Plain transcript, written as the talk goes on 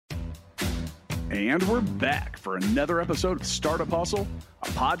And we're back for another episode of Startup Hustle, a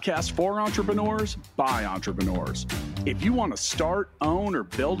podcast for entrepreneurs by entrepreneurs. If you want to start, own, or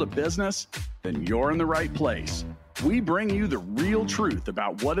build a business, then you're in the right place. We bring you the real truth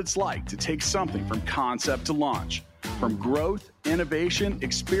about what it's like to take something from concept to launch. From growth, innovation,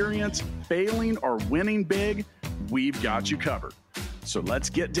 experience, failing, or winning big, we've got you covered. So let's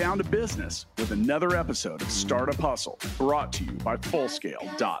get down to business with another episode of Startup Hustle, brought to you by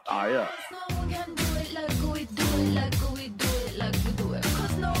Fullscale.io.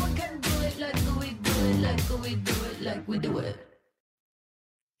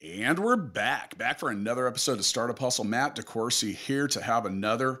 And we're back for another episode of Startup Hustle. Matt DeCoursey here to have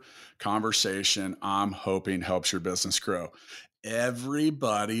another conversation I'm hoping helps your business grow.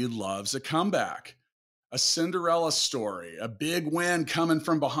 Everybody loves a comeback. A Cinderella story, a big win coming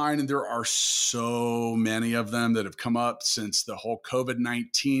from behind. And there are so many of them that have come up since the whole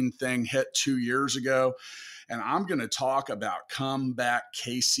COVID-19 thing hit 2 years ago. And I'm going to talk about Comeback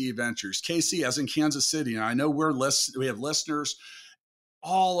KC Ventures. KC as in Kansas City. And I know we have listeners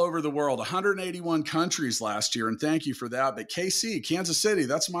all over the world, 181 countries last year. And thank you for that. But KC, Kansas City,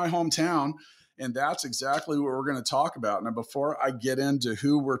 that's my hometown. And that's exactly what we're going to talk about. Now, before I get into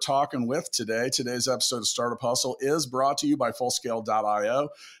who we're talking with today, today's episode of Startup Hustle is brought to you by Fullscale.io,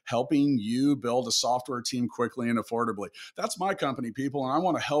 helping you build a software team quickly and affordably. That's my company, people, and I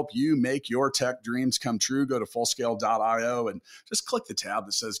want to help you make your tech dreams come true. Go to Fullscale.io and just click the tab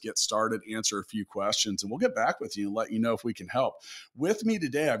that says Get Started, answer a few questions, and we'll get back with you and let you know if we can help. With me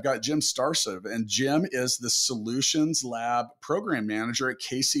today, I've got Jim Starcev, and Jim is the Solutions Lab Program Manager at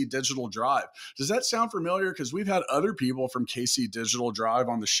KC Digital Drive. Does that sound familiar? Because we've had other people from KC Digital Drive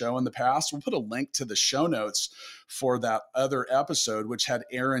on the show in the past. We'll put a link to the show notes for that other episode, which had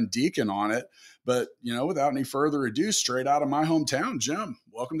Aaron Deacon on it. But, without any further ado, straight out of my hometown, Jim,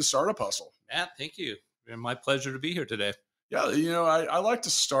 welcome to Startup Hustle. Matt, thank you. It's my pleasure to be here today. Yeah, I like to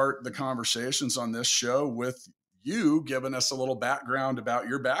start the conversations on this show with you giving us a little background about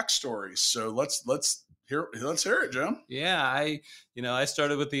your backstory. So let's hear it, Jim. Yeah, I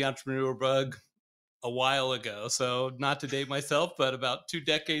started with the entrepreneur bug a while ago. So not to date myself, but about 2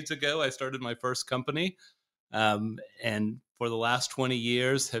 decades ago, I started my first company. And for the last 20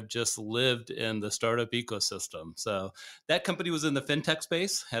 years have just lived in the startup ecosystem. So that company was in the fintech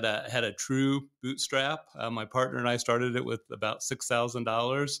space, had a true bootstrap. My partner and I started it with about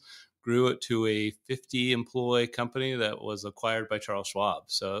 $6,000, grew it to a 50-employee company that was acquired by Charles Schwab.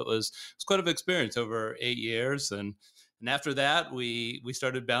 So it was quite an experience over 8 years. And after that, we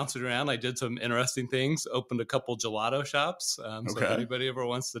started bouncing around. I did some interesting things, opened a couple gelato shops. So if anybody ever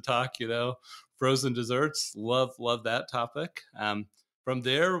wants to talk, frozen desserts, love that topic. From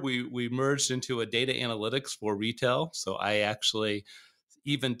there, we merged into a data analytics for retail. So I actually,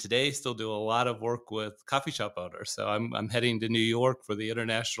 even today, still do a lot of work with coffee shop owners. So I'm heading to New York for the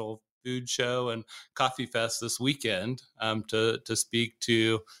International Food Show and Coffee Fest this weekend to speak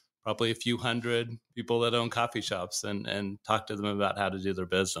to probably a few hundred people that own coffee shops and talk to them about how to do their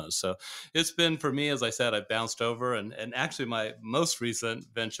business. So it's been, for me, as I said, I bounced over and actually my most recent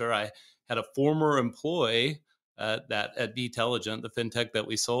venture, I had a former employee that at Dtelligent, the fintech that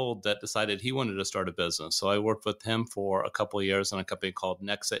we sold, that decided he wanted to start a business. So I worked with him for a couple of years on a company called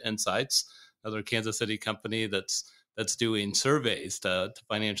Nexa Insights, another Kansas City company that's doing surveys to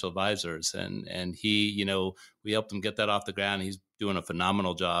financial advisors. And he, we helped him get that off the ground. He's doing a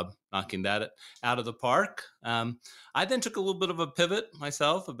phenomenal job knocking that out of the park. I then took a little bit of a pivot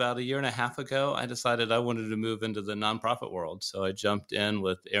myself. About a year and a half ago, I decided I wanted to move into the nonprofit world. So I jumped in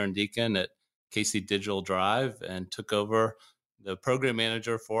with Aaron Deacon at KC Digital Drive and took over the program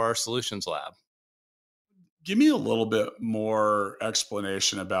manager for our Solutions Lab. Give me a little bit more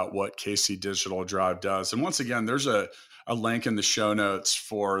explanation about what KC Digital Drive does. And once again, there's a link in the show notes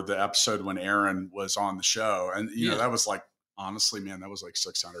for the episode when Aaron was on the show. And, that was like, honestly, man, that was like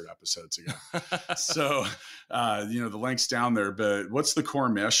 600 episodes ago. So, the link's down there. But what's the core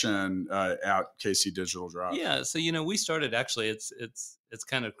mission at KC Digital Drive? Yeah. So, we started, actually, it's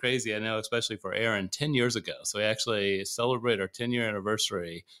kind of crazy, I know, especially for Aaron, 10 years ago. So we actually celebrate our 10-year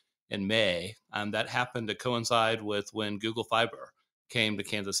anniversary in May. That happened to coincide with when Google Fiber came to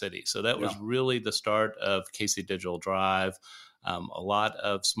Kansas City. So that was really the start of KC Digital Drive, a lot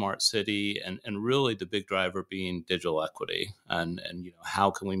of smart city, and really the big driver being digital equity. And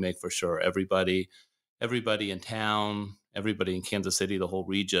how can we make for sure everybody in town, everybody in Kansas City, the whole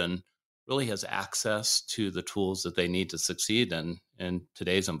region really has access to the tools that they need to succeed in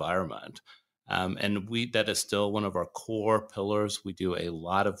today's environment. And that is still one of our core pillars. We do a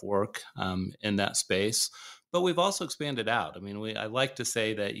lot of work in that space, but we've also expanded out. I mean, I like to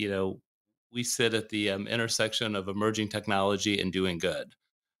say that, we sit at the intersection of emerging technology and doing good.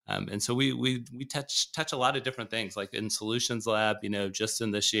 And so we touch a lot of different things. Like in Solutions Lab, just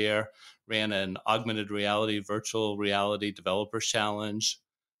in this year, ran an augmented reality, virtual reality developers challenge.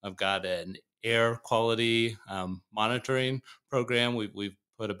 I've got an air quality monitoring program. We've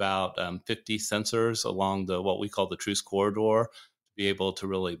put about 50 sensors along what we call the Truce Corridor to be able to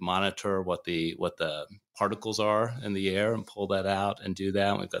really monitor what the particles are in the air and pull that out and do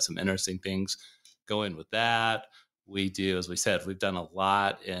that. We've got some interesting things going with that. We do, as we said, we've done a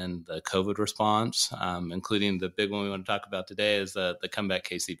lot in the COVID response, including the big one we want to talk about today is the Comeback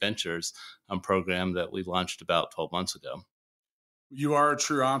KC Ventures program that we launched about 12 months ago. You are a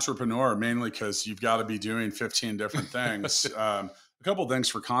true entrepreneur, mainly because you've got to be doing 15 different things. A couple of things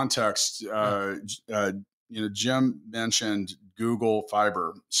for context. Jim mentioned Google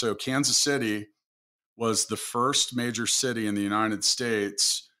Fiber. So Kansas City was the first major city in the United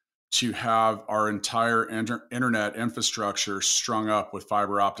States to have our entire internet infrastructure strung up with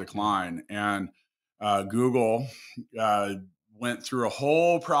fiber optic line. And Google went through a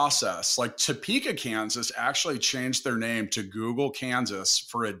whole process. Like Topeka, Kansas actually changed their name to Google Kansas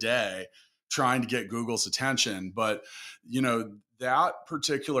for a day, trying to get Google's attention. But, that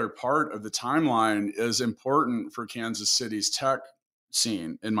particular part of the timeline is important for Kansas City's tech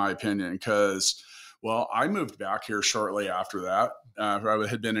scene, in my opinion, because I moved back here shortly after that. I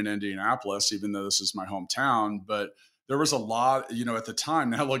had been in Indianapolis, even though this is my hometown, but there was a lot, at the time.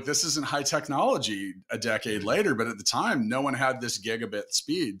 Now, look, this isn't high technology a decade later, but at the time, no one had this gigabit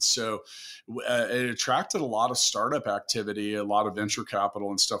speed. So it attracted a lot of startup activity, a lot of venture capital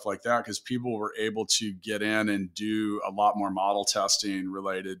and stuff like that, because people were able to get in and do a lot more model testing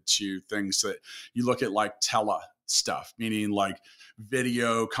related to things that you look at, like tele stuff, meaning like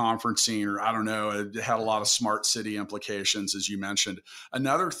video conferencing, or I don't know, it had a lot of smart city implications, as you mentioned.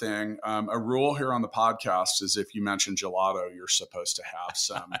 Another thing, a rule here on the podcast is if you mention gelato, you're supposed to have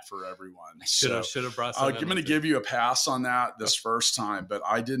some for everyone. Should have brought some. I'm going to give you a pass on that this first time, but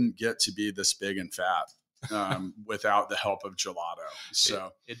I didn't get to be this big and fat without the help of gelato.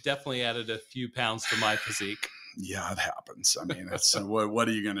 So it definitely added a few pounds to my physique. Yeah, it happens. I mean, it's what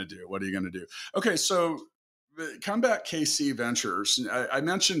are you going to do? What are you going to do? Okay, so Comeback KC Ventures. I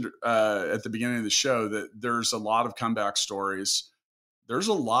mentioned at the beginning of the show that there's a lot of comeback stories. There's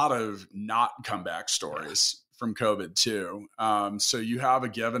a lot of not comeback stories from COVID too. So you have a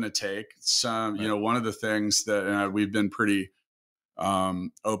give and a take. Some, one of the things that we've been pretty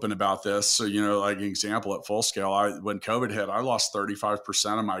open about this. So, like an example at Full Scale, when COVID hit, I lost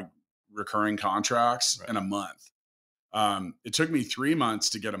 35% of my recurring contracts in a month. It took me 3 months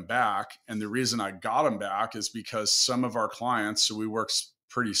to get them back. And the reason I got them back is because some of our clients, so we work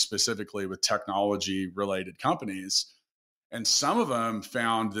pretty specifically with technology related companies, and some of them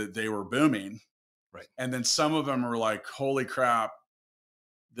found that they were booming. Right. And then some of them were like, holy crap,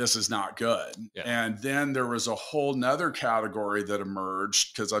 this is not good. Yeah. And then there was a whole nother category that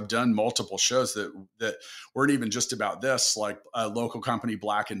emerged, because I've done multiple shows that weren't even just about this. Like a local company,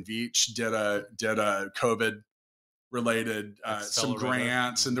 Black & Veatch, did a COVID related some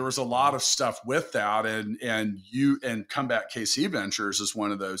grants, and there was a lot of stuff with that, and Comeback KC Ventures is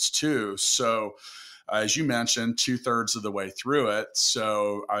one of those too. So as you mentioned, 2/3 of the way through it.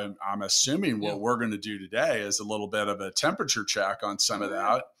 So I'm assuming what we're going to do today is a little bit of a temperature check on some of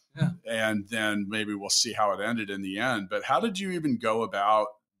that. Yeah. And then maybe we'll see how it ended in the end. But how did you even go about,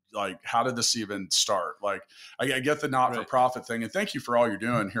 like, how did this even start? Like, I get the not-for-profit thing, and thank you for all you're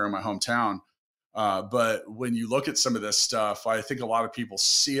doing here in my hometown. But when you look at some of this stuff, I think a lot of people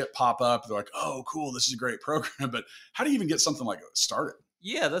see it pop up. They're like, oh, cool, this is a great program. But how do you even get something like that started?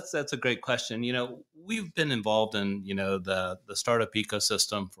 Yeah, that's a great question. We've been involved in, the startup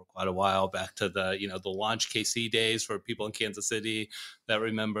ecosystem for quite a while, back to the Launch KC days for people in Kansas City that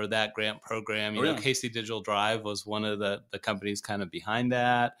remember that grant program. KC Digital Drive was one of the companies kind of behind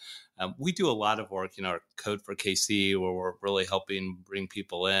that. We do a lot of work, our Code for KC, where we're really helping bring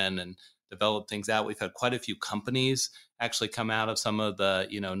people in and develop things out. We've had quite a few companies actually come out of some of the,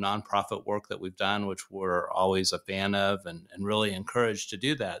 nonprofit work that we've done, which we're always a fan of and really encouraged to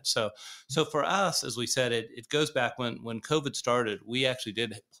do that. So for us, as we said, it goes back when COVID started, we actually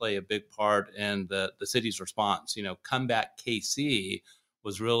did play a big part in the city's response. Comeback KC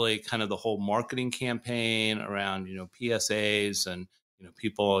was really kind of the whole marketing campaign around, PSAs and,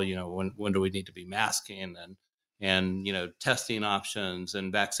 people, when do we need to be masking and testing options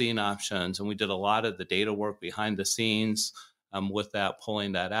and vaccine options. And we did a lot of the data work behind the scenes with that,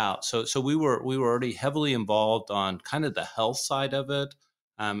 pulling that out. So we were already heavily involved on kind of the health side of it.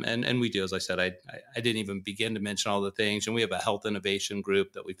 And we do, as I said, I didn't even begin to mention all the things. And we have a health innovation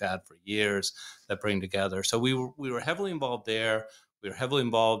group that we've had for years that bring together. So we were heavily involved there. We were heavily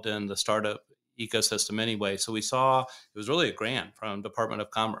involved in the startup ecosystem anyway. So we saw it was really a grant from Department of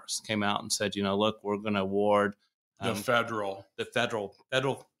Commerce came out and said, look, we're going to award the federal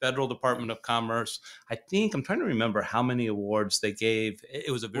Department of Commerce. I think I'm trying to remember how many awards they gave.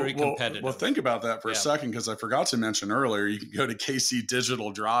 It was a very competitive. Well, think about that for a second, because I forgot to mention earlier, you can go to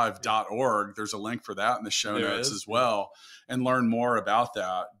kcdigitaldrive.org. There's a link for that in the show notes as well, and learn more about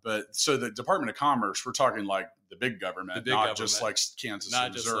that. But so the Department of Commerce, we're talking like the big government, just like Kansas not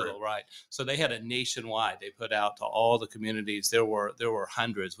and just Missouri. Little, right? So they had a nationwide. They put out to all the communities. There were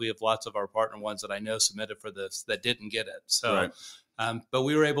hundreds. We have lots of our partner ones that I know submitted for this that didn't get it. So, right. But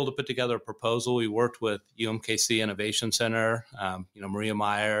we were able to put together a proposal. We worked with UMKC Innovation Center, Maria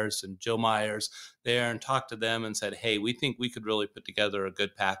Myers and Jill Myers there, and talked to them and said, hey, we think we could really put together a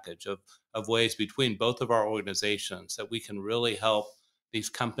good package of ways between both of our organizations that we can really help these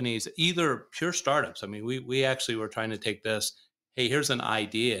companies, either pure startups. I mean, we actually were trying to take this, hey, here's an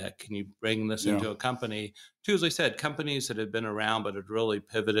idea. Can you bring this into a company? To, as I said, companies that had been around but had really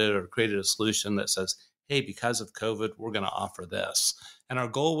pivoted or created a solution that says, hey, because of COVID, we're going to offer this. And our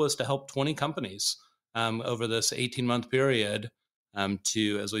goal was to help 20 companies over this 18-month period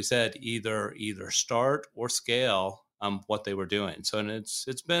to, as we said, either start or scale what they were doing. So, and it's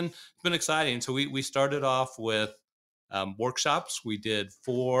been exciting. So we started off with workshops. We did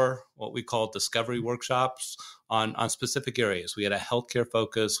 4 what we call discovery workshops on specific areas. We had a healthcare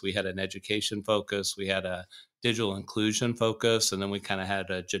focus, we had an education focus, we had a digital inclusion focus, and then we kind of had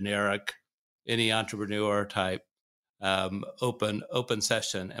a generic, any entrepreneur type open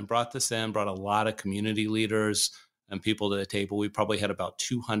session, and brought a lot of community leaders and people to the table. We probably had about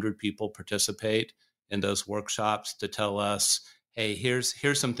 200 people participate in those workshops to tell us, hey, here's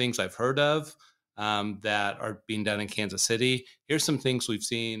some things I've heard of that are being done in Kansas City. Here's some things we've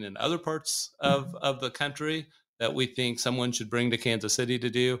seen in other parts of the country that we think someone should bring to Kansas City to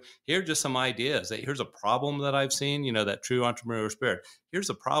do. Here are just some ideas. Here's a problem that I've seen, that true entrepreneurial spirit.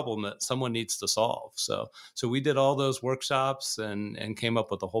 Here's a problem that someone needs to solve. So we did all those workshops and came up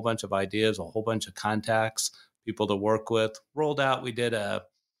with a whole bunch of ideas, a whole bunch of contacts, people to work with. Rolled out, we did a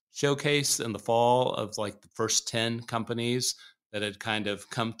showcase in the fall of like the first 10 companies that had kind of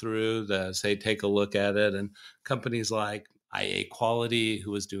come through say, take a look at it. And companies like IA Quality,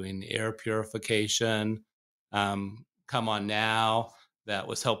 who was doing air purification, Come On Now, that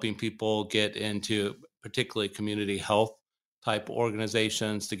was helping people get into particularly community health type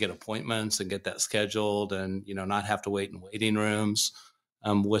organizations to get appointments and get that scheduled and, not have to wait in waiting rooms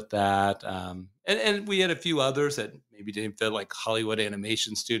with that. And we had a few others that maybe didn't fit, like Hollywood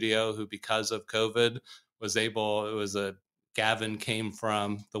Animation Studio, who because of COVID Gavin came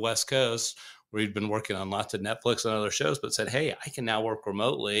from the West Coast where he'd been working on lots of Netflix and other shows, but said, hey, I can now work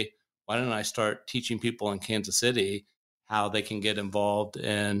remotely. Why don't I start teaching people in Kansas City how they can get involved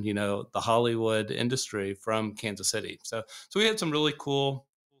in, the Hollywood industry from Kansas City. So we had some really cool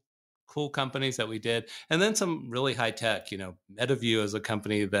companies that we did. And then some really high tech, MetaView is a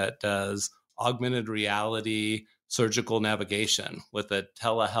company that does augmented reality surgical navigation with a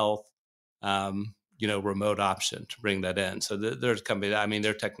telehealth remote option to bring that in. So there's a company,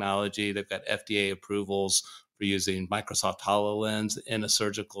 their technology, they've got FDA approvals for using Microsoft HoloLens in a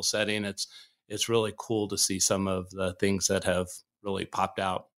surgical setting. It's really cool to see some of the things that have really popped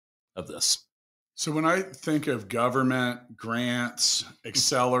out of this. So when I think of government grants,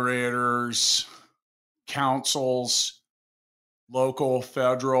 accelerators, councils, local,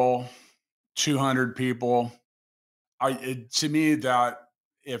 federal, 200 people, to me that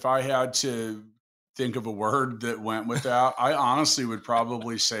if I had to think of a word that went with that, I honestly would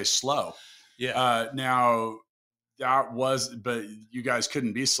probably say slow. Yeah. Now but you guys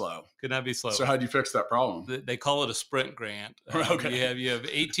couldn't be slow. Could not be slow. So how'd you fix that problem? They call it a sprint grant. Okay. You have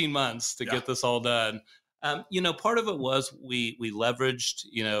 18 months to get this all done. Part of it was we leveraged,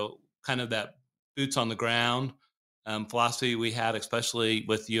 kind of that boots on the ground philosophy we had, especially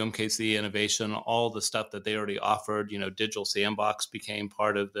with UMKC Innovation, all the stuff that they already offered. Digital Sandbox became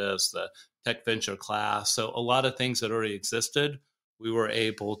part of this, the Tech Venture class. So a lot of things that already existed, we were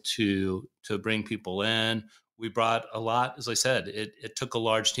able to bring people in. We brought a lot, as I said, it took a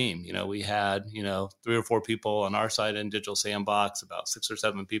large team. We had, 3 or 4 people on our side in Digital Sandbox, about 6 or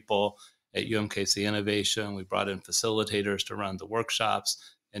 7 people at UMKC Innovation. We brought in facilitators to run the workshops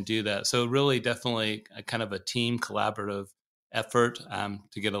and do that. So really definitely a kind of a team collaborative effort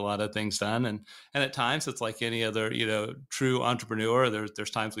to get a lot of things done. And at times it's like any other, true entrepreneur.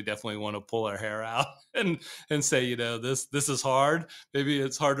 There's times we definitely want to pull our hair out and say, this is hard. Maybe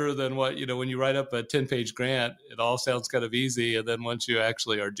it's harder than what, when you write up a 10-page grant, it all sounds kind of easy. And then once you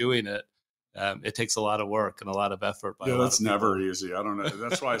actually are doing it, it takes a lot of work and a lot of effort. That's never easy. I don't know.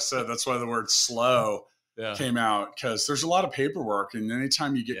 That's why that's why the word slow came out, because there's a lot of paperwork, and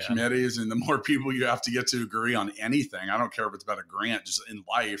anytime you get committees and the more people you have to get to agree on anything, I don't care if it's about a grant, just in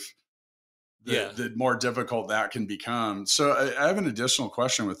life, the more difficult that can become. So I have an additional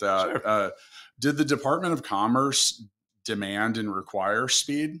question with that. Sure. Did the Department of Commerce demand and require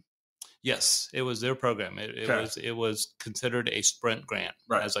speed? Yes, it was their program. It was considered a sprint grant,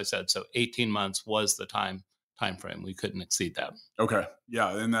 as I said. So 18 months was the time frame. We couldn't exceed that. Okay.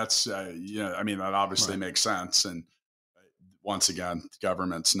 Yeah. And that's, I mean, that obviously makes sense. And once again, the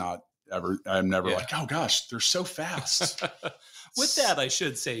government's I'm never like, oh gosh, they're so fast. With that, I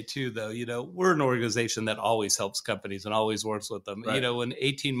should say too, though, we're an organization that always helps companies and always works with them. Right. When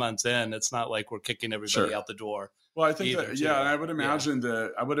 18 months in, it's not like we're kicking everybody out the door. Well, I think and I would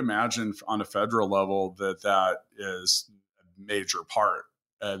imagine on a federal level that is a major part.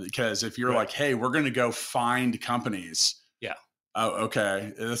 Because if you're like, hey, we're going to go find companies. Yeah. Oh,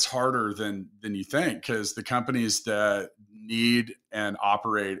 okay. It's harder than you think, because the companies that need and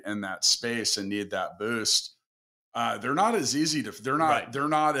operate in that space and need that boost, they're not as easy to, they're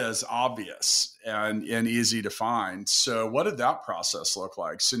not as obvious and easy to find. So what did that process look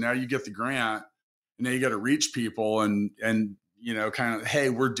like? So now you get the grant, and now you got to reach people and kind of, hey,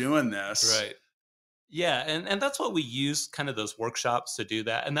 we're doing this. Right. Yeah. And that's what we use, kind of those workshops to do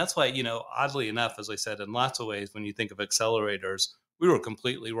that. And that's why, oddly enough, as I said, in lots of ways, when you think of accelerators, we were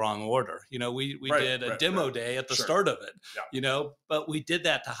completely wrong order. We did a demo day at the start of it, but we did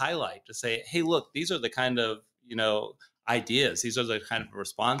that to highlight, to say, hey, look, these are the kind of, ideas. These are the kind of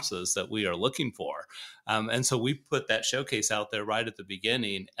responses that we are looking for. And so we put that showcase out there right at the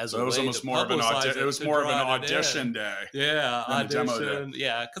beginning as a way to publicize it. It was more of an audition day. Yeah, audition. Demo day.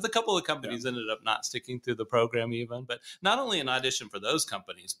 Yeah, because a couple of companies ended up not sticking through the program even. But not only an audition for those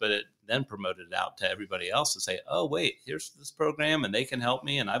companies, but it then promoted it out to everybody else to say, oh, wait, here's this program and they can help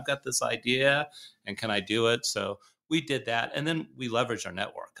me and I've got this idea and can I do it? So we did that. And then we leveraged our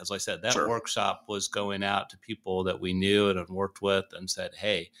network. As I said, that workshop was going out to people that we knew and had worked with and said,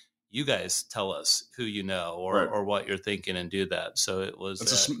 hey, you guys tell us who you know or what you're thinking and do that. So it was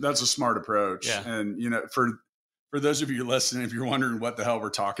that's a smart approach. Yeah. And for those of you listening, if you're wondering what the hell we're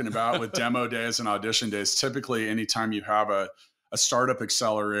talking about with demo days and audition days, typically anytime you have a startup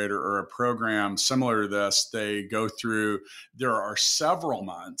accelerator or a program similar to this, they go through, there are several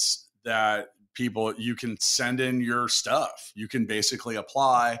months that you can send in your stuff. You can basically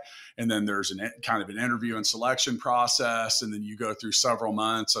apply, and then there's kind of an interview and selection process. And then you go through several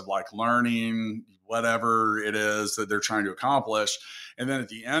months of like learning whatever it is that they're trying to accomplish. And then at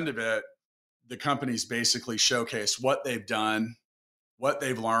the end of it, the companies basically showcase what they've done, what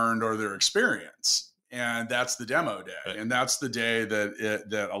they've learned, or their experience. And that's the demo day. Right. And that's the day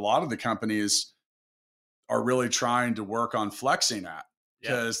that a lot of the companies are really trying to work on flexing at,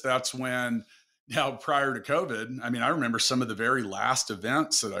 because that's when, now, prior to COVID, I mean, I remember some of the very last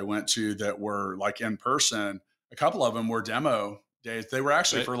events that I went to that were like in person. A couple of them were demo days. They were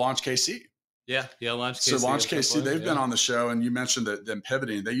actually for Launch KC. Yeah, Launch KC. So Launch KC, they've been on the show, and you mentioned that them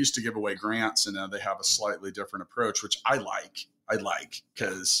pivoting. They used to give away grants, and now they have a slightly different approach, which I like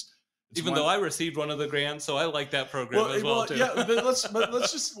because even though I received one of the grants, so I like that program as well too. Yeah, but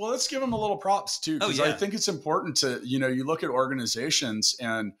let's give them a little props too, because I think it's important to you look at organizations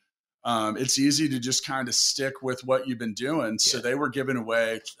and. It's easy to just kind of stick with what you've been doing. So they were giving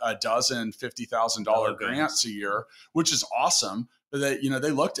away a dozen $50,000 grants a year, which is awesome. But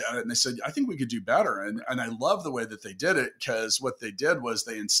they looked at it and they said, I think we could do better. And I love the way that they did it, because what they did was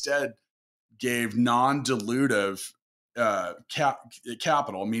they instead gave non-dilutive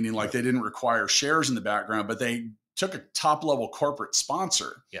capital, meaning like they didn't require shares in the background, but they took a top level corporate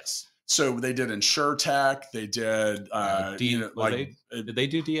sponsor. Yes. So they did InsurTech. They did, did they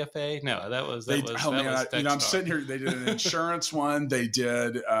do DFA? No, that was. I'm sitting here. They did an insurance one. They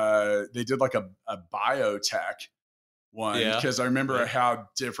did like a biotech one, because I remember how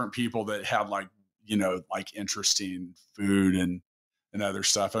different people that had like interesting food and other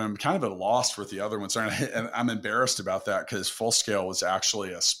stuff. I'm kind of at a loss with the other ones. And I'm embarrassed about that, because Full Scale was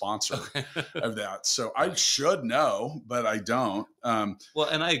actually a sponsor of that. So I should know, but I don't. Well,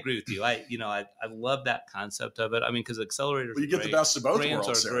 and I agree with you. I love that concept of it. I mean, because accelerators, you get the best of both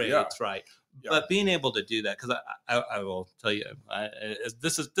worlds. Are great, right? But being able to do that, because I will tell you,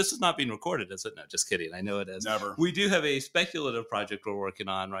 this is not being recorded, is it? No, just kidding. I know it is. Never. We do have a speculative project we're working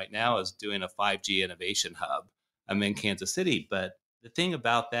on right now, is doing a 5G innovation hub. I'm in Kansas City, but the thing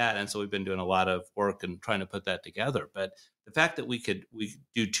about that, and so we've been doing a lot of work and trying to put that together. But the fact that we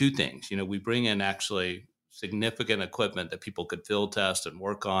do two things, we bring in actually significant equipment that people could field test and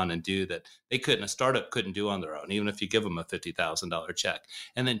work on and do that a startup couldn't do on their own, even if you give them a $50,000 check.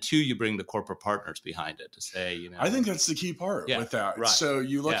 And then two, you bring the corporate partners behind it to say, I think that's the key part with that. Right. So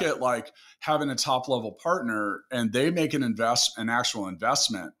you look at like having a top level partner and they make an actual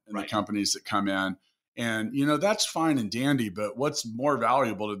investment in the companies that come in. And, that's fine and dandy, but what's more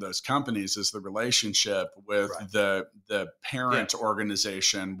valuable to those companies is the relationship with the parent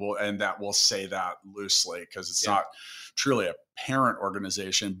organization. And that will say that loosely because it's not truly a parent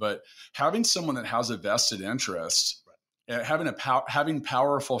organization, but having someone that has a vested interest, having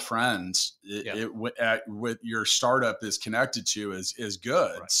powerful friends with your startup is connected to is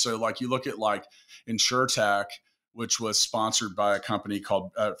good. Right. So like you look at like InsurTech, which was sponsored by a company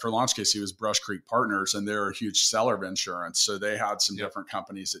called, for launch case, it was Brush Creek Partners, and they're a huge seller of insurance. So they had some different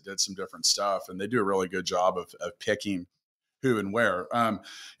companies that did some different stuff, and they do a really good job of picking who and where.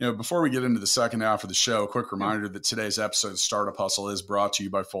 Before we get into the second half of the show, a quick reminder that today's episode of Startup Hustle is brought to you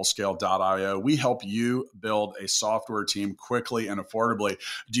by Fullscale.io. We help you build a software team quickly and affordably.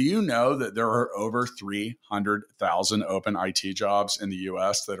 Do you know that there are over 300,000 open IT jobs in the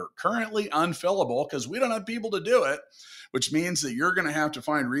U.S. that are currently unfillable because we don't have people to do it, which means that you're going to have to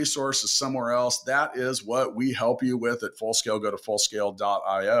find resources somewhere else. That is what we help you with at Fullscale. Go to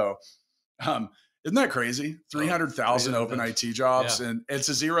Fullscale.io. Isn't that crazy? 300,000 open IT jobs. Yeah. And it's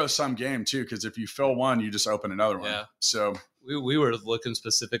a zero-sum game, too, because if you fill one, you just open another one. Yeah. So we were looking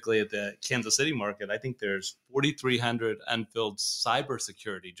specifically at the Kansas City market. I think there's 4,300 unfilled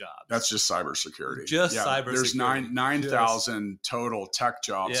cybersecurity jobs. That's just cybersecurity. Cybersecurity. There's 9,000 total tech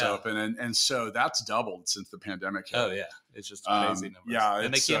jobs open. And so that's doubled since the pandemic hit. Oh, yeah. It's just crazy numbers. Yeah.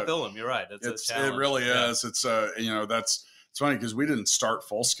 And they can't fill them. You're right. It's a challenge. It really is. It's it's funny because we didn't start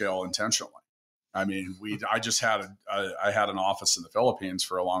Fullscale intentionally. I mean, I had an office in the Philippines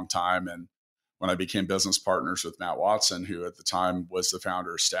for a long time. And when I became business partners with Matt Watson, who at the time was the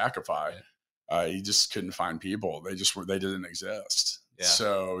founder of Stackify, he just couldn't find people. They didn't exist. Yeah.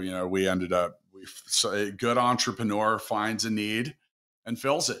 So, we ended up, a good entrepreneur finds a need and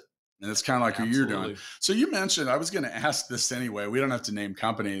fills it. And it's kind of like what you're doing. So you mentioned, I was going to ask this anyway, we don't have to name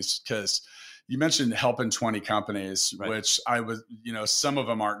companies because you mentioned helping 20 companies, which I was, some of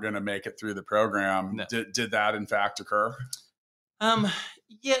them aren't going to make it through the program. No. Did that in fact occur?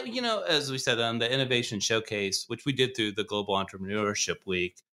 Yeah, as we said on the Innovation Showcase, which we did through the Global Entrepreneurship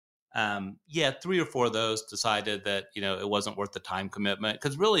Week, 3 or 4 of those decided that, it wasn't worth the time commitment.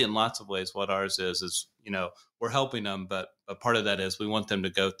 Because really, in lots of ways, what ours is, we're helping them, but a part of that is we want them to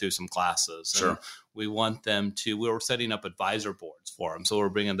go through some classes. Sure. We want them we were setting up advisor boards for them. So we're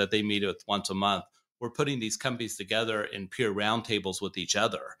bringing that they meet with once a month. We're putting these companies together in peer roundtables with each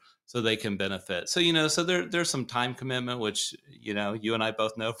other so they can benefit. So, so there's some time commitment, which, you and I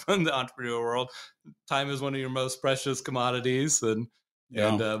both know from the entrepreneurial world, time is one of your most precious commodities. And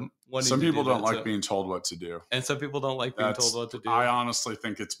some people don't like being told what to do. And some people don't like being told what to do. I honestly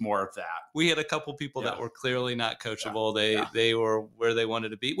think it's more of that. We had a couple people that were clearly not coachable. They were where they wanted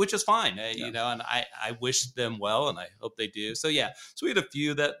to be, which is fine, and I wish them well, and I hope they do. So, so we had a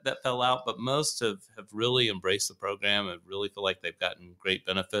few that fell out, but most have really embraced the program and really feel like they've gotten great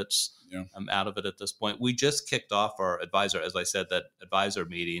benefits out of it at this point. We just kicked off our advisor, as I said, that advisor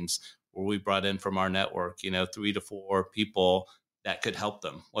meetings where we brought in from our network, 3 to 4 people that could help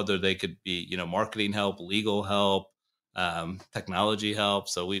them, whether they could be, marketing help, legal help, technology help.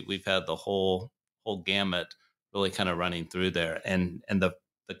 So we've had the whole gamut really kind of running through there. And the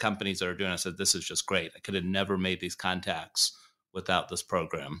companies that are doing it said, this is just great. I could have never made these contacts without this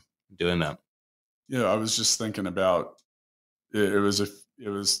program doing that. Yeah, I was just thinking about it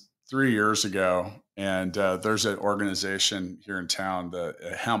was 3 years ago, and there's an organization here in town, the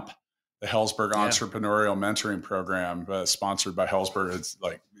HEMP. The Helzberg Entrepreneurial Mentoring Program, sponsored by Helzberg. It's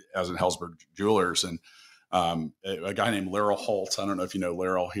like, as in Helzberg Jewelers. And a guy named Laryl Holt. I don't know if you know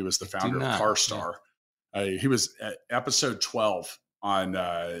Laryl. He was the founder of CarStar. Yeah. He was at episode 12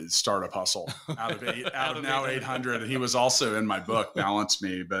 on Startup Hustle out of now 800. And he was also in my book, Balance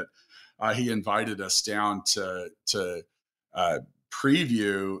Me. But he invited us down to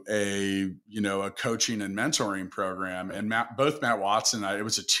preview a coaching and mentoring program, and both Matt Watson and I, it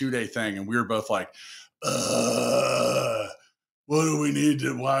was a 2-day thing, and we were both like, why do we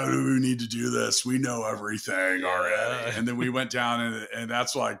need to do this? We know everything already. And then we went down and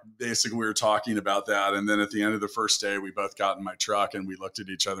that's like, basically we were talking about that. And then at the end of the first day, we both got in my truck and we looked at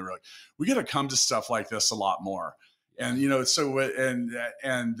each other. And we're like, we got to come to stuff like this a lot more. And,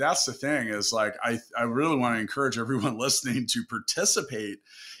 and that's the thing is like, I really want to encourage everyone listening to participate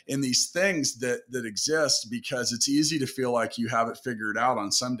in these things that exist, because it's easy to feel like you have it figured out on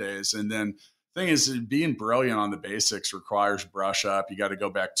some days. And then thing is, being brilliant on the basics requires brush up. You got to go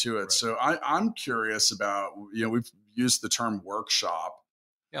back to it. Right. So I'm curious about, we've used the term workshop.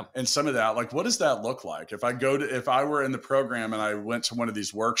 Yeah. And some of that, like, what does that look like? If I were in the program and I went to one of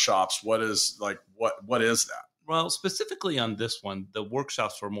these workshops, what is that? Well, specifically on this one, the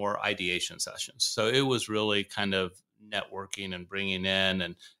workshops were more ideation sessions. So it was really kind of networking and bringing in,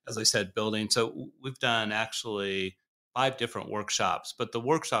 and as I said, building. So we've done actually 5 different workshops, but the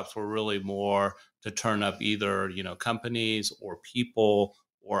workshops were really more to turn up either, companies or people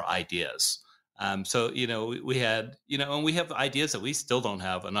or ideas. So, we had, and we have ideas that we still don't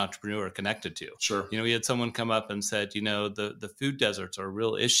have an entrepreneur connected to. Sure. We had someone come up and said, the food deserts are a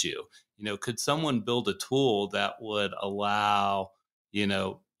real issue. Could someone build a tool that would allow,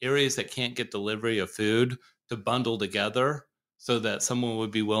 areas that can't get delivery of food to bundle together so that someone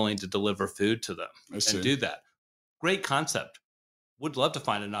would be willing to deliver food to them and do that? Great concept. Would love to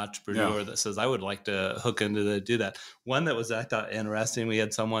find an entrepreneur that says, I would like to hook into do that. One that was, I thought, interesting. We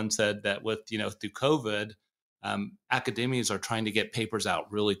had someone said that with, through COVID, academians are trying to get papers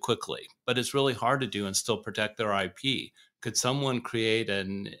out really quickly, but it's really hard to do and still protect their IP. Could someone create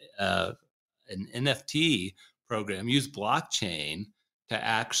an NFT program, use blockchain to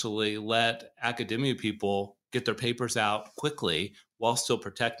actually let academia people get their papers out quickly while still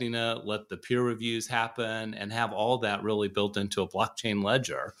protecting it, let the peer reviews happen, and have all that really built into a blockchain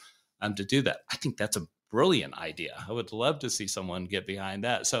ledger to do that? I think that's a brilliant idea. I would love to see someone get behind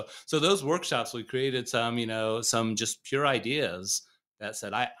that. So those workshops, we created some just pure ideas that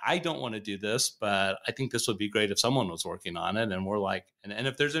said, I don't want to do this, but I think this would be great if someone was working on it. And we're like, and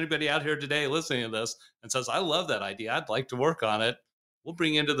if there's anybody out here today listening to this and says, I love that idea, I'd like to work on it, we'll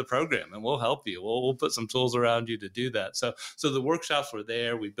bring you into the program and we'll help you. We'll put some tools around you to do that. So the workshops were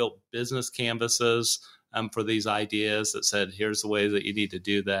there. We built business canvases for these ideas that said, here's the way that you need to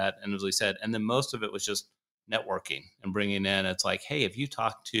do that. And as we said, and then most of it was just networking and bringing in, it's like, hey, if you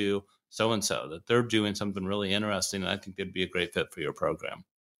talk to so-and-so that they're doing something really interesting, and I think they'd be a great fit for your program.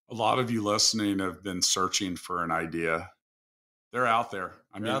 A lot of you listening have been searching for an idea. They're out there.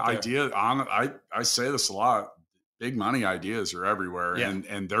 I say this a lot. Big money ideas are everywhere,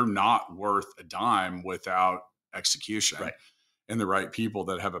 and they're not worth a dime without execution and the right people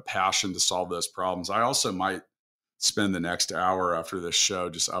that have a passion to solve those problems. I also might spend the next hour after this show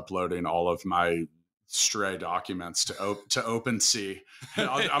just uploading all of my stray documents to OpenSea.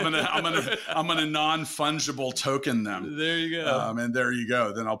 I'm gonna non-fungible token them. There you go. And there you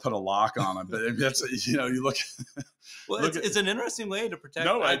go. Then I'll put a lock on them. But that's, you look. Well, it's an interesting way to protect.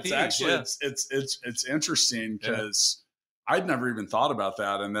 No, IP. It's actually it's interesting because I'd never even thought about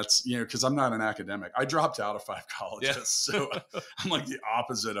that, and that's because I'm not an academic. I dropped out of 5 colleges, so I'm like the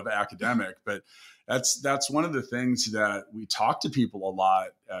opposite of academic. But that's one of the things that we talk to people a lot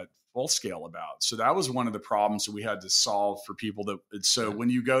at Full Scale about. So that was one of the problems that we had to solve for people when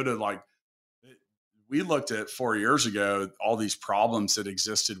you go to we looked at 4 years ago, all these problems that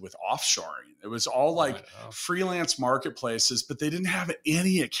existed with offshoring. It was all freelance marketplaces, but they didn't have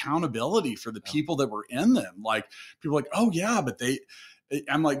any accountability for the people that were in them. Like people were like, oh yeah, but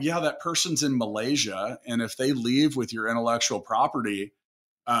I'm like, yeah, that person's in Malaysia. And if they leave with your intellectual property,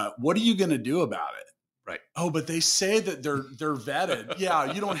 what are you going to do about it? Right. Oh, but they say that they're vetted.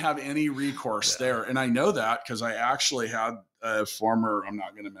 Yeah, you don't have any recourse there. And I know that because I actually had a former, I'm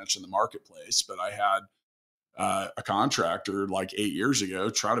not going to mention the marketplace, but I had a contractor like 8 years ago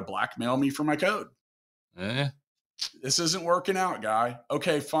try to blackmail me for my code. This isn't working out, guy.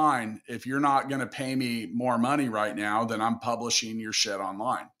 Okay, fine. If you're not going to pay me more money right now, then I'm publishing your shit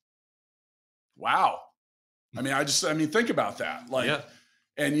online. Wow. I mean, think about that.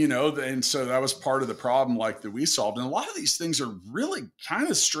 And so that was part of the problem that we solved. And a lot of these things are really kind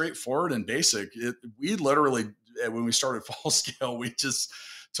of straightforward and basic. We literally, when we started Full Scale, we just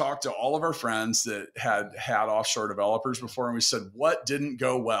talked to all of our friends that had offshore developers before. And we said, what didn't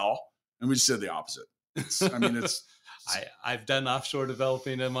go well? And we just did the opposite. I've done offshore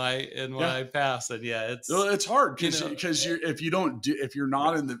developing in my past, and it's hard because you're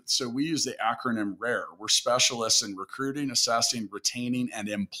not in the, so we use the acronym RARE. We're specialists in recruiting, assessing, retaining, and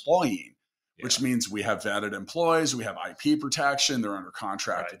employing, which means we have vetted employees, we have IP protection, they're under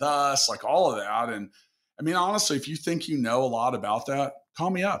contract with us, like all of that, I mean, honestly, if you think you know a lot about that, call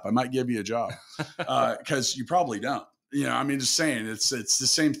me up. I might give you a job because you probably don't. I mean, just saying, it's the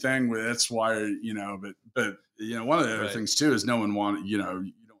same thing with. That's why but one of the other Right. things too is no one want you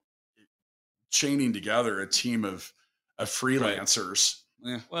don't chaining together a team of freelancers.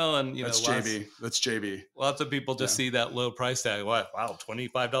 Well, and That's JB. That's JB. Lots of people just see that low price tag. Wow,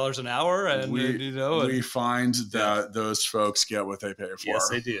 $25 an hour, and we find that those folks get what they pay for. Yes,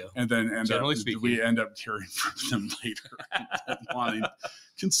 they do. And then we end up hearing from them later, wanting,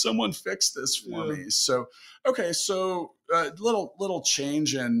 can someone fix this for me? So, okay, so little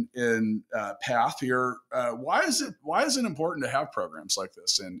change in path here. Why is it important to have programs like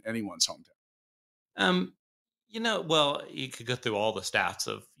this in anyone's hometown? Well, you could go through all the stats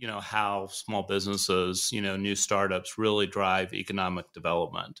of, how small businesses, new startups really drive economic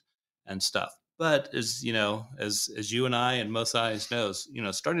development and stuff. But as you and I and most eyes knows,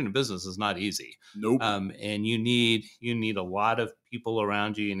 starting a business is not easy. Nope. And you need a lot of people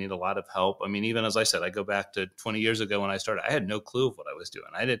around you. You need a lot of help. I mean, even as I said, I go back to 20 years ago when I started, I had no clue of what I was doing.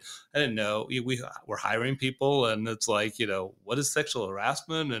 I didn't know we were hiring people, and it's like, what is sexual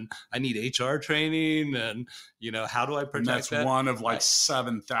harassment? And I need HR training, and how do I protect that's that? One of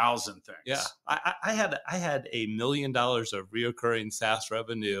 7,000 things. Yeah. I had $1 million of reoccurring SaaS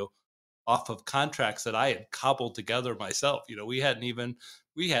revenue off of contracts that I had cobbled together myself. We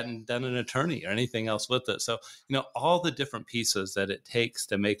hadn't done an attorney or anything else with it. So, all the different pieces that it takes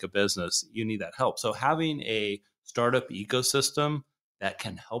to make a business, you need that help. So having a startup ecosystem that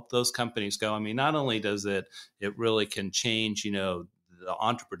can help those companies go, I mean, not only does it really can change, the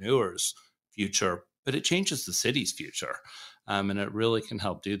entrepreneur's future, but it changes the city's future. And it really can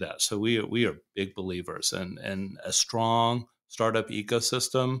help do that. So we are big believers in a strong startup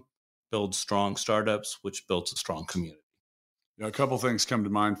ecosystem builds strong startups, which builds a strong community. A couple things come to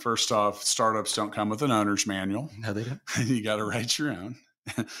mind. First off, startups don't come with an owner's manual. No, they don't. You got to write your own,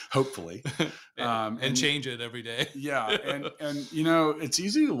 hopefully, and change it every day. Yeah, and it's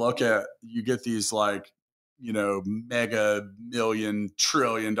easy to look at. You get these mega $1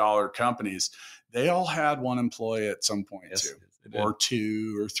 trillion companies. They all had one employee at some point too, or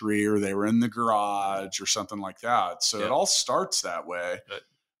 2 or 3, or they were in the garage or something like that. So it all starts that way. Right.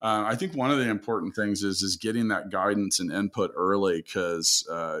 I think one of the important things is getting that guidance and input early, because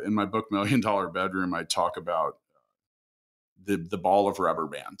in my book, $1 Million Bedroom, I talk about the ball of rubber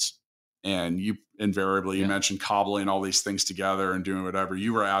bands. And you invariably, you mentioned cobbling all these things together and doing whatever.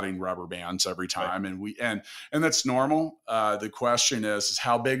 You were adding rubber bands every time. Right. And that's normal. The question is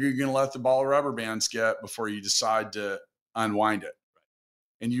how big are you going to let the ball of rubber bands get before you decide to unwind it? Right.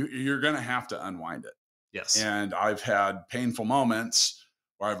 And you're going to have to unwind it. Yes. And I've had painful moments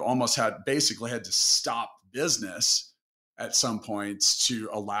where I've almost basically had to stop business at some points to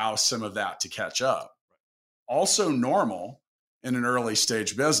allow some of that to catch up. Also normal in an early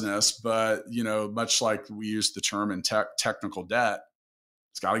stage business, but much like we use the term in technical debt,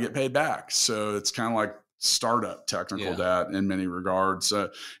 it's got to get paid back. So it's kind of like startup technical debt in many regards.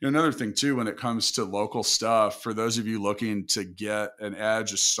 Another thing too, when it comes to local stuff, for those of you looking to get an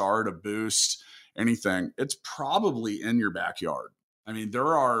edge, a start, a boost, anything, it's probably in your backyard. I mean,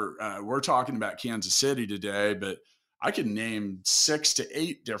 there are, we're talking about Kansas City today, but I could name 6 to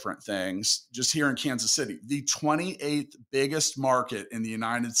 8 different things just here in Kansas City, the 28th biggest market in the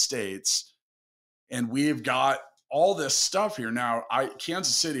United States. And we've got all this stuff here. Now,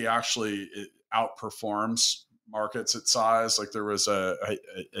 Kansas City actually outperforms markets at size. Like there was I'm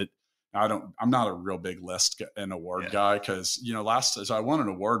not a real big list and award guy, because, I won an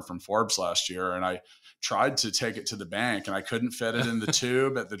award from Forbes last year, and I tried to take it to the bank and I couldn't fit it in the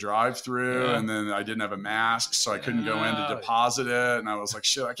tube at the drive-through. And then I didn't have a mask, so I couldn't go in to deposit it. And I was like,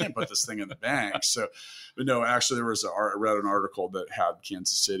 shit, I can't put this thing in the bank. So, but no, actually I read an article that had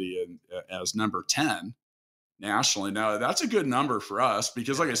Kansas City as number 10 nationally. Now that's a good number for us,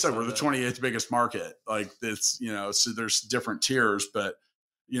 because like I said, we're the 28th biggest market. Like it's, so there's different tiers, but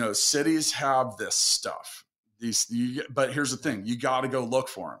cities have this stuff. But here's the thing: you got to go look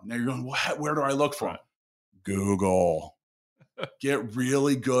for them. Now you're going, where do I look for them? Google. Get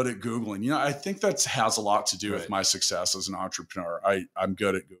really good at Googling. I think that has a lot to do with my success as an entrepreneur. I'm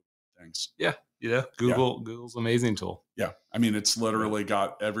good at Googling things. Yeah. Google's an amazing tool. Yeah. I mean, it's literally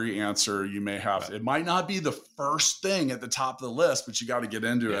got every answer you may have. It might not be the first thing at the top of the list, but you got to get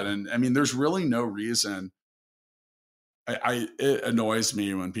into it. And I mean, there's really no reason. It annoys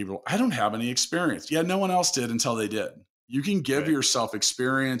me when people, I don't have any experience. Yeah, no one else did until they did. You can give yourself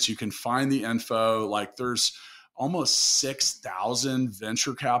experience. You can find the info. Like there's almost 6,000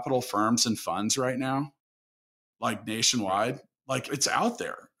 venture capital firms and funds right now, like nationwide. Like it's out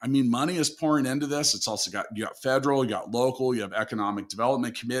there. I mean, money is pouring into this. It's also you got federal, you got local, you have economic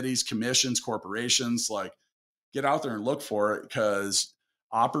development committees, commissions, corporations. Like, get out there and look for it, because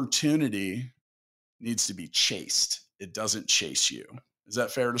opportunity needs to be chased. It doesn't chase you. Is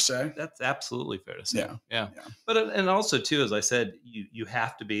that fair to say? That's absolutely fair to say. Yeah. Yeah. But, and also too, as I said, you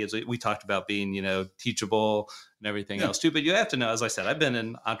have to be, as we talked about, being, teachable and everything else too, but you have to know, as I said, I've been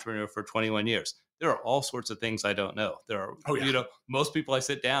an entrepreneur for 21 years. There are all sorts of things I don't know. There are, most people I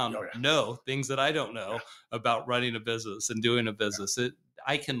sit down know things that I don't know about running a business and doing a business.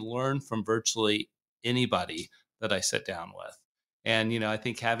 I can learn from virtually anybody that I sit down with. And, I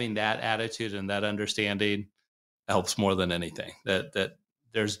think having that attitude and that understanding helps more than anything, that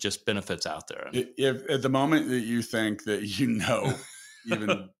there's just benefits out there. If at the moment that you think that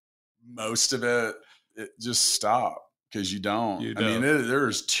even most of it, just stop, because you don't. I mean,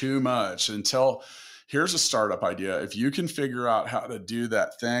 there's too much. Here's a startup idea. If you can figure out how to do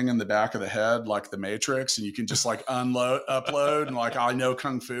that thing in the back of the head, like the Matrix, and you can just like upload and like, I know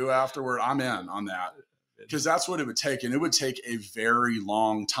Kung Fu afterward, I'm in on that. Because that's what it would take. And it would take a very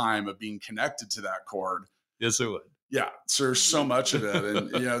long time of being connected to that cord. Yes, it would. Yeah. So there's so much of it.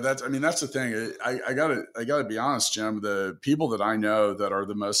 And that's the thing. I gotta be honest, Jim, the people that I know that are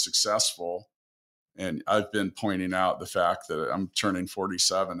the most successful, and I've been pointing out the fact that I'm turning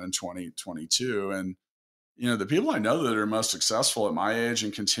 47 in 2022. And, the people I know that are most successful at my age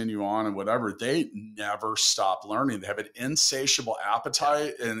and continue on and whatever, they never stop learning. They have an insatiable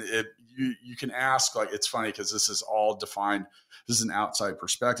appetite. And you can ask, like, it's funny because this is all defined. This is an outside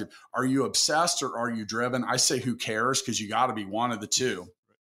perspective. Are you obsessed or are you driven? I say, who cares? Because you got to be one of the two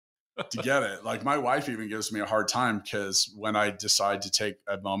to get it. Like, my wife even gives me a hard time because when I decide to take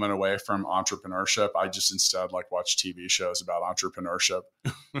a moment away from entrepreneurship, I just instead watch TV shows about entrepreneurship,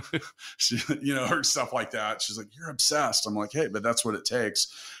 or stuff like that. She's like, you're obsessed. I'm like, hey, but that's what it takes.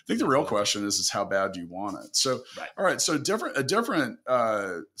 I think the real question is how bad do you want it? So, All right. So a different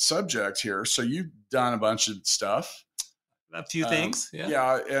subject here. So you've done a bunch of stuff. A few things.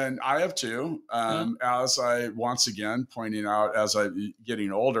 Yeah. And I have too. As I, once again, pointing out, as I'm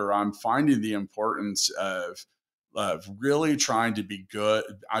getting older, I'm finding the importance of really trying to be good.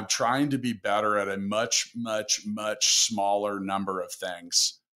 I'm trying to be better at a much, much, much smaller number of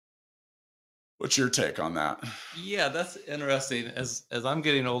things. What's your take on that? Yeah, that's interesting. As I'm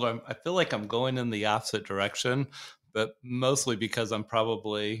getting older, I feel like I'm going in the opposite direction, but mostly because I'm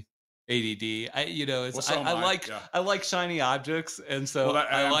probably ADD. I like shiny objects, and so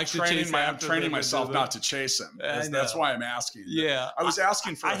I like to chase. I'm training myself not to chase them. That's why I'm asking. Yeah, I was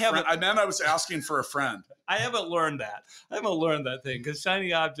asking for a friend. I was asking for a friend. I haven't learned that. Thing because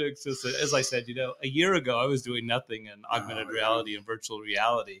shiny objects, as I said, a year ago I was doing nothing in augmented reality and virtual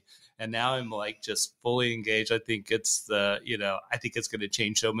reality, and now I'm just fully engaged. I think it's I think it's going to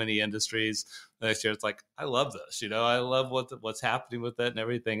change so many industries next year. It's like, I love this. I love what's happening with it and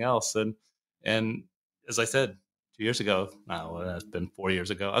everything else. And as I said, 2 years ago, that's been 4 years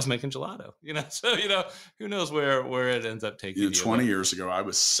ago, I was making gelato. So who knows where it ends up taking you. 20 years ago, I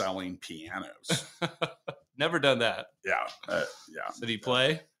was selling pianos. Never done that. Yeah. So do you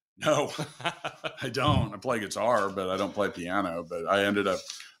play? No, I don't. I play guitar, but I don't play piano. But I ended up,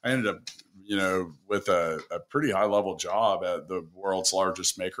 with a pretty high level job at the world's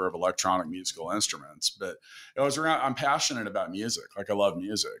largest maker of electronic musical instruments. But I'm passionate about music. I love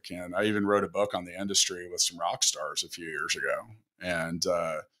music. And I even wrote a book on the industry with some rock stars a few years ago.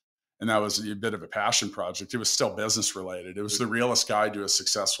 And that was a bit of a passion project. It was still business related. It was the realist guide to a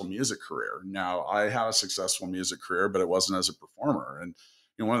successful music career. Now, I had a successful music career, but it wasn't as a performer. And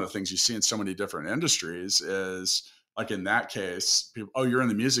one of the things you see in so many different industries is, like in that case, people, oh, you're in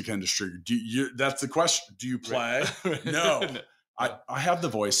the music industry. That's the question. Do you play? Right. No. I have the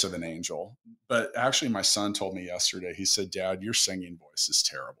voice of an angel, but actually my son told me yesterday, he said, Dad, your singing voice is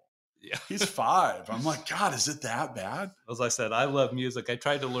terrible. Yeah. He's 5. I'm like, God, is it that bad? As I said, I love music. I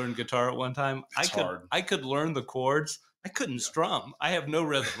tried to learn guitar at one time. I could learn the chords. I couldn't strum. I have no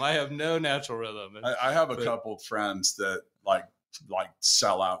rhythm. I have no natural rhythm. I have a couple of friends that like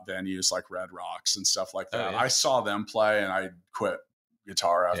sell out venues like Red Rocks and stuff like that. Oh, yeah. I saw them play and I quit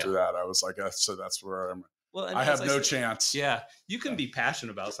guitar after that. I was like, so that's where I'm. Well, I have no chance. Yeah, you can be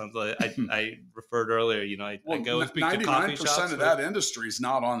passionate about something. I referred earlier. I go and speak to coffee shops. 99% of that industry is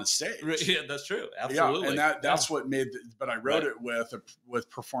not on the stage. Yeah, that's true. Absolutely. Yeah, and that's what made. But I wrote it with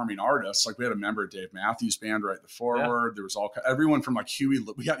performing artists. Like we had a member of Dave Matthews Band write the foreword. Yeah. There was everyone from Huey.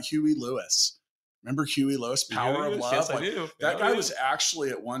 We got Huey Lewis. Remember Huey Lewis, Power of Love? Yes, I do. That guy was actually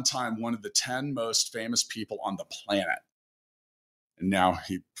at one time one of the 10 most famous people on the planet. And now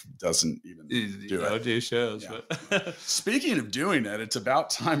he doesn't even do it. Do shows. Yeah. But Speaking of doing it, it's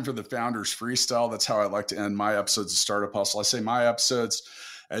about time for the Founders Freestyle. That's how I like to end my episodes of Startup Hustle. I say my episodes,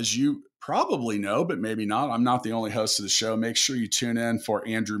 as you probably know, but maybe not. I'm not the only host of the show. Make sure you tune in for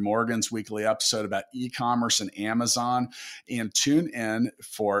Andrew Morgan's weekly episode about e-commerce and Amazon, and tune in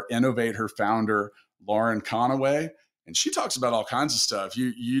for Innovate Her founder, Lauren Conaway. And she talks about all kinds of stuff.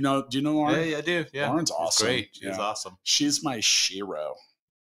 Do you know Lauren? Yeah, I do. Yeah. Lauren's awesome. Great. She's awesome. She's my shero.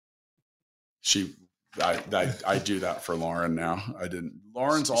 I do that for Lauren now. I didn't.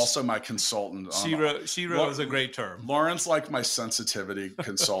 Lauren's also my consultant. Shero is a great term. Lauren's like my sensitivity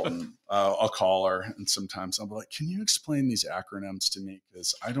consultant. I'll call her, and sometimes I'll be like, "Can you explain these acronyms to me?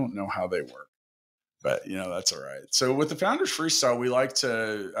 Because I don't know how they work." But that's all right. So with the Founders Freestyle, we like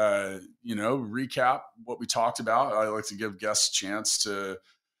to recap what we talked about. I like to give guests a chance to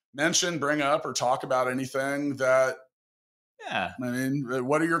mention, bring up, or talk about anything that. Yeah. I mean,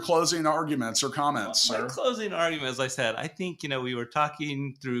 what are your closing arguments or comments, sir? My closing argument, as I said, I think, we were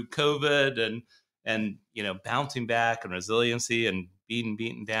talking through COVID and bouncing back and resiliency and being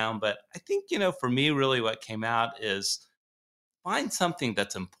beaten down. But I think, for me, really what came out is find something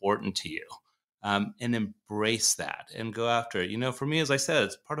that's important to you and embrace that and go after it. For me, as I said,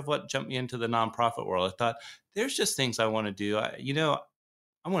 it's part of what jumped me into the nonprofit world. I thought there's just things I want to do. I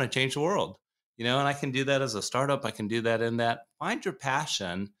want to change the world. And I can do that as a startup. I can do that in that. Find your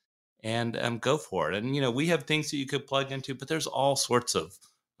passion and go for it. And, we have things that you could plug into, but there's all sorts of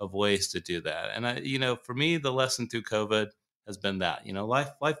ways to do that. And, for me, the lesson through COVID has been that,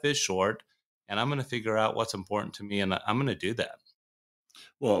 life is short, and I'm going to figure out what's important to me, and I'm going to do that.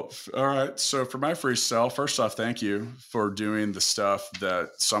 Well, all right. So for my freestyle, first off, thank you for doing the stuff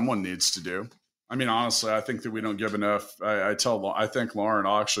that someone needs to do. I mean, honestly, I think that we don't give enough. I think Lauren,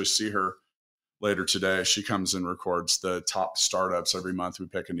 I'll actually see her later today. She comes and records the top startups every month. We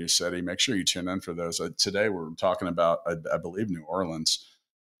pick a new city. Make sure you tune in for those. Today we're talking about, I believe, New Orleans,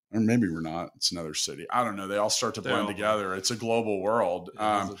 or maybe we're not. It's another city. I don't know. They all start to blend together. It's a global world.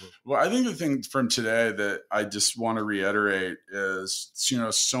 Well, I think the thing from today that I just want to reiterate is,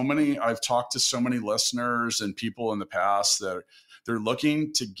 I've talked to so many listeners and people in the past that they're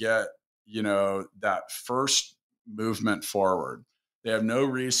looking to get, that first movement forward. They have no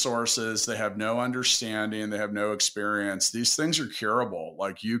resources. They have no understanding. They have no experience. These things are curable.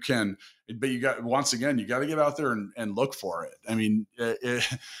 But you got to get out there and look for it. I mean,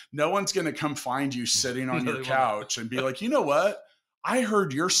 no one's going to come find you sitting on your couch and be like, you know what? I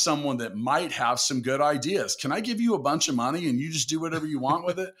heard you're someone that might have some good ideas. Can I give you a bunch of money and you just do whatever you want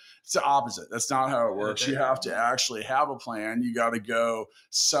with it? It's the opposite. That's not how it works. You have to actually have a plan. You got to go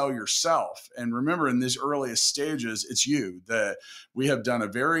sell yourself. And remember, in these earliest stages, it's you. That we have done a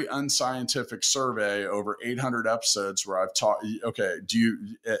very unscientific survey over 800 episodes where I've taught, okay,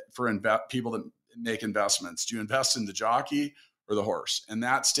 people that make investments, do you invest in the jockey or the horse? And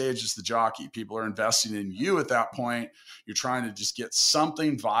that stage is the jockey. People are investing in you at that point. You're trying to just get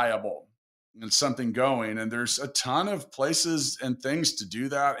something viable and something going. And there's a ton of places and things to do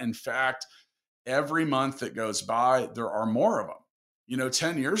that. In fact, every month that goes by, there are more of them.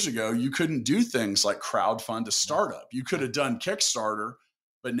 10 years ago, you couldn't do things like crowdfund a startup. You could have done Kickstarter,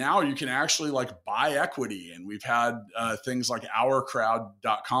 but now you can actually buy equity. And we've had things like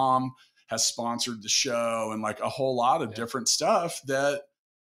OurCrowd.com has sponsored the show, and a whole lot of different stuff that,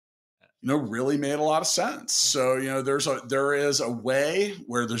 really made a lot of sense. So, there is a way.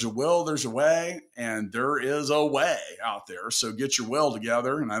 Where there's a will, there's a way, and there is a way out there. So get your will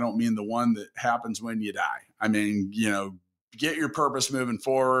together. And I don't mean the one that happens when you die. I mean, get your purpose moving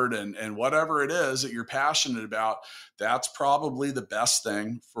forward, and whatever it is that you're passionate about, that's probably the best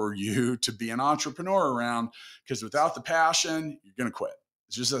thing for you to be an entrepreneur around, because without the passion, you're going to quit.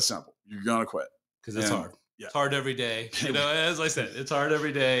 It's just that simple. You're going to quit. Because it's hard. Yeah. It's hard every day. As I said, it's hard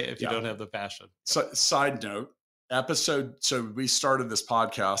every day if you don't have the passion. So, side note, so we started this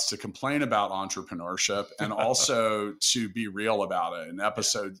podcast to complain about entrepreneurship and also to be real about it. And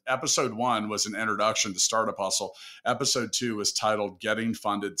episode 1 was an introduction to Startup Hustle. Episode 2 was titled Getting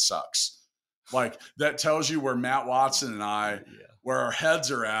Funded Sucks. That tells you where Matt Watson and I, where our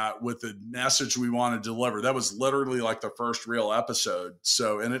heads are at with the message we want to deliver. That was literally the first real episode.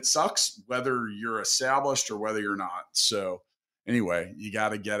 So, and it sucks whether you're established or whether you're not. So anyway, you got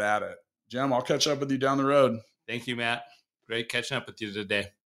to get at it. Jim, I'll catch up with you down the road. Thank you, Matt. Great catching up with you today.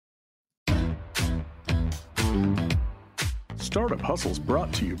 Startup Hustle is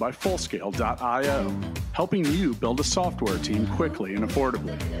brought to you by Fullscale.io, helping you build a software team quickly and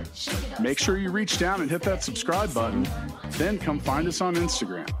affordably. Make sure you reach down and hit that subscribe button, then come find us on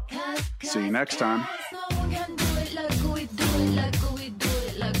Instagram. See you next time.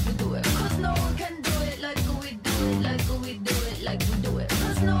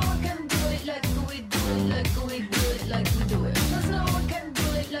 'Cause no one can do it like we do it, like we do it, like we do it. 'Cause no one can do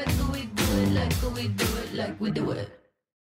it like we do it, like we do it, like we do it.